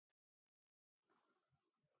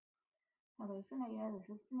Hello, Zenayda.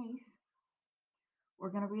 This is Denise. We're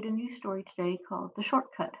going to read a new story today called The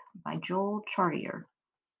Shortcut by Joel Chartier.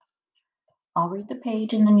 I'll read the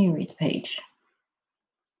page and then you read the page.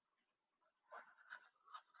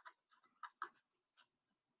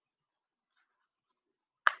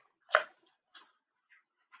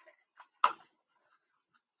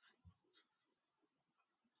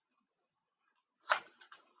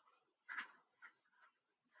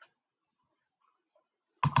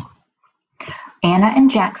 Anna and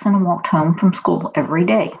Jackson walked home from school every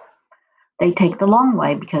day. They take the long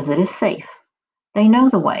way because it is safe. They know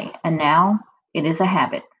the way, and now it is a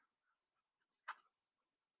habit.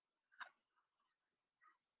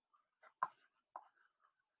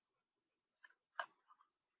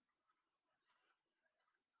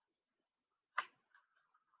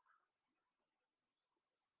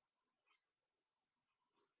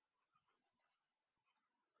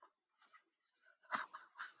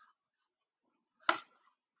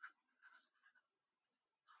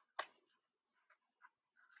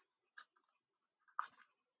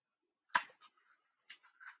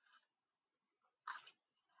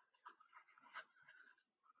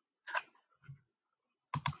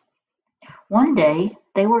 One day,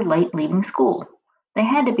 they were late leaving school. They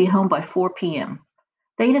had to be home by 4 p.m.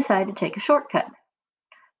 They decided to take a shortcut.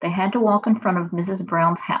 They had to walk in front of Mrs.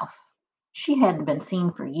 Brown's house. She hadn't been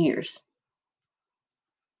seen for years.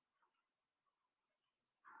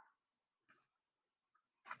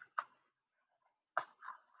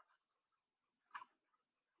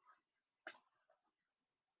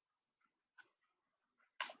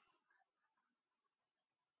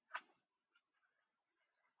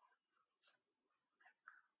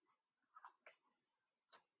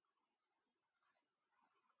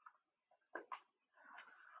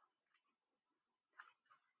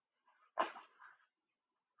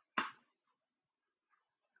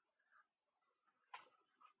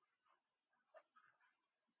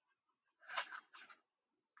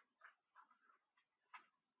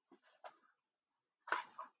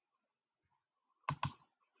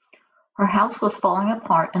 Her house was falling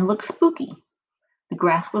apart and looked spooky. The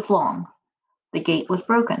grass was long. The gate was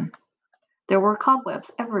broken. There were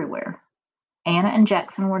cobwebs everywhere. Anna and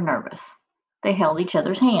Jackson were nervous. They held each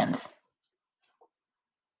other's hands.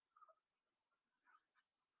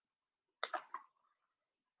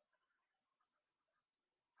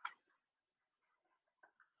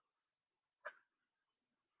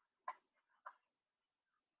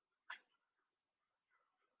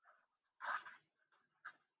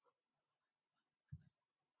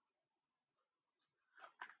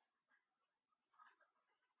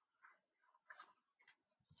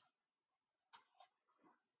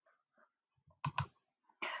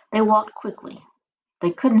 They walked quickly.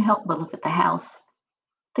 They couldn't help but look at the house.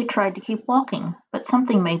 They tried to keep walking, but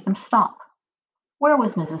something made them stop. Where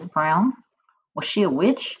was Mrs. Brown? Was she a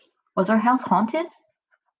witch? Was her house haunted?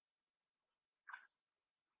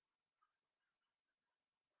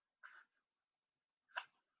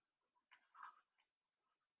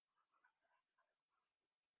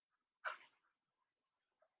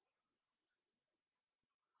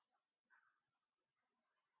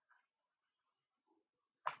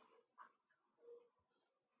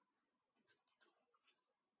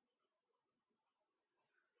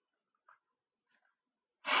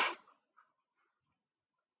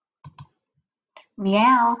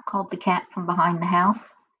 Meow, called the cat from behind the house.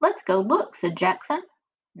 Let's go look, said Jackson.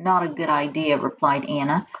 Not a good idea, replied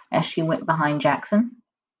Anna as she went behind Jackson.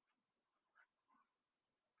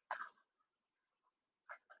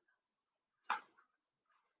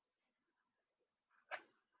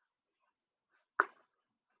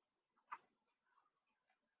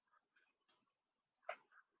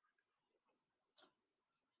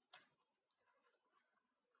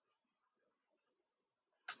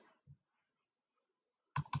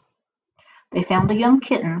 They found a young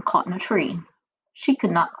kitten caught in a tree. She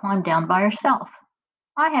could not climb down by herself.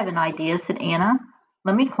 I have an idea, said Anna.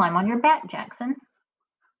 Let me climb on your back, Jackson.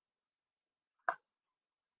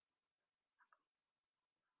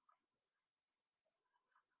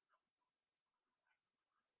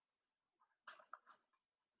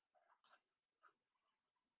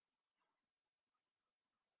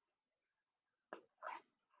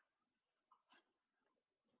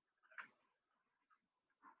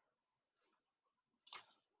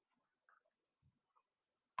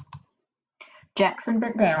 Jackson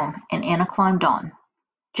bent down, and Anna climbed on.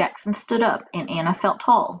 Jackson stood up, and Anna felt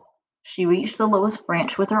tall. She reached the lowest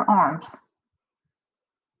branch with her arms.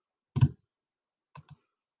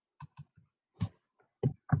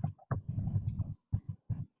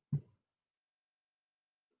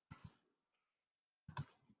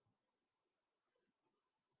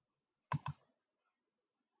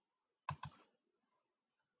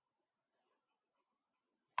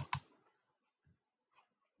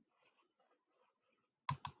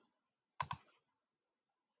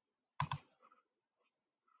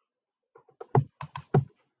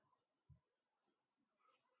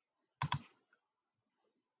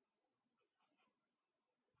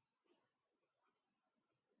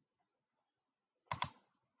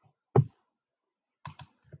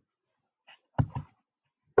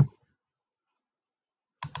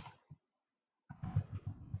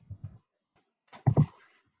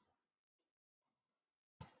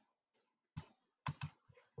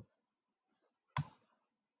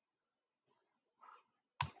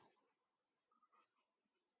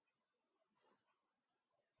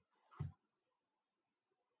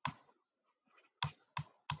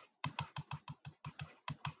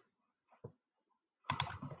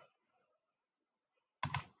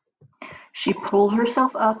 She pulled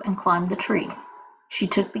herself up and climbed the tree. She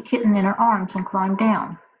took the kitten in her arms and climbed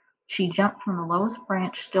down. She jumped from the lowest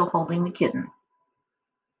branch, still holding the kitten.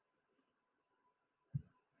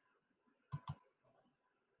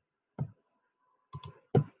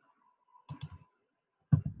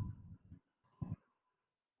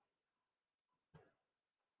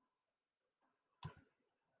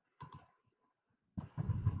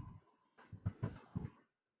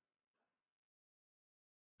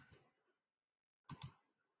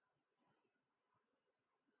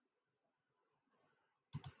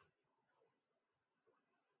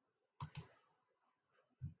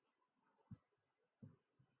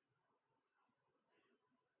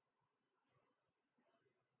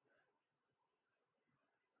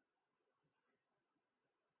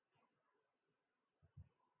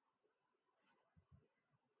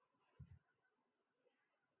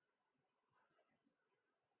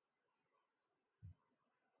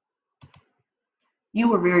 You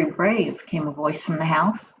were very brave, came a voice from the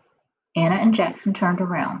house. Anna and Jackson turned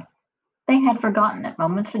around. They had forgotten that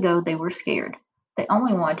moments ago they were scared. They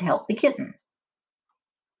only wanted to help the kitten.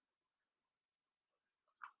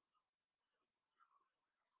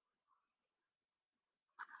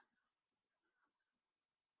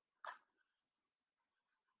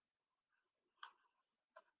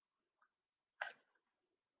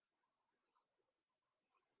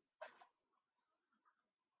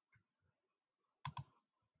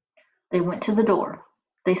 They went to the door.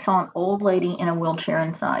 They saw an old lady in a wheelchair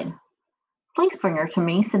inside. Please bring her to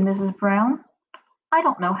me, said Mrs. Brown. I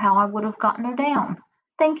don't know how I would have gotten her down.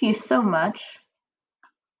 Thank you so much.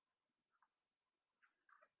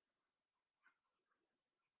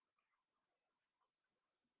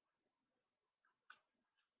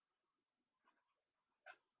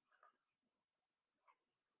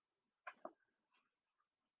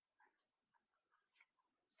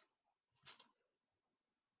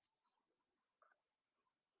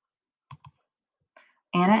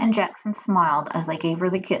 Anna and Jackson smiled as they gave her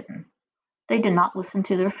the kitten. They did not listen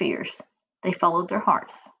to their fears. They followed their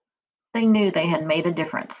hearts. They knew they had made a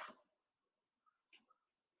difference.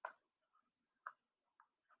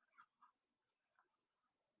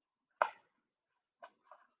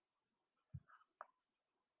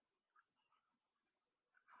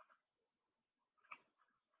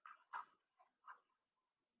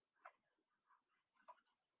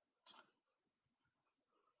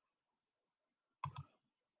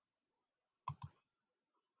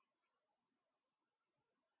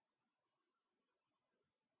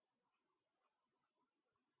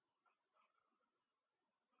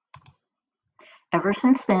 Ever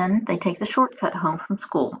since then, they take the shortcut home from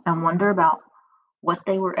school and wonder about what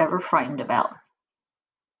they were ever frightened about.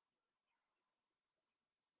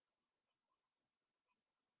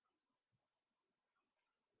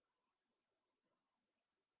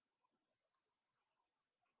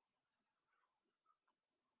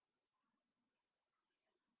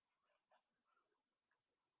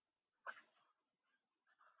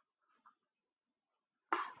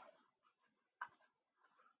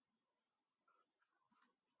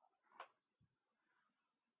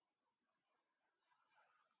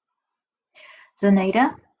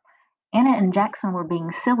 Zenayda, Anna and Jackson were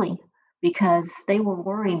being silly because they were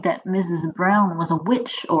worried that Mrs. Brown was a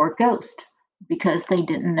witch or a ghost because they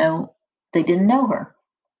didn't know her.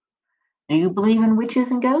 Do you believe in witches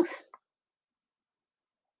and ghosts?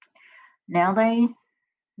 Now they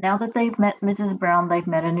now that they've met Mrs. Brown, they've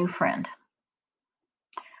met a new friend.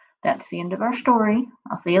 That's the end of our story.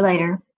 I'll see you later.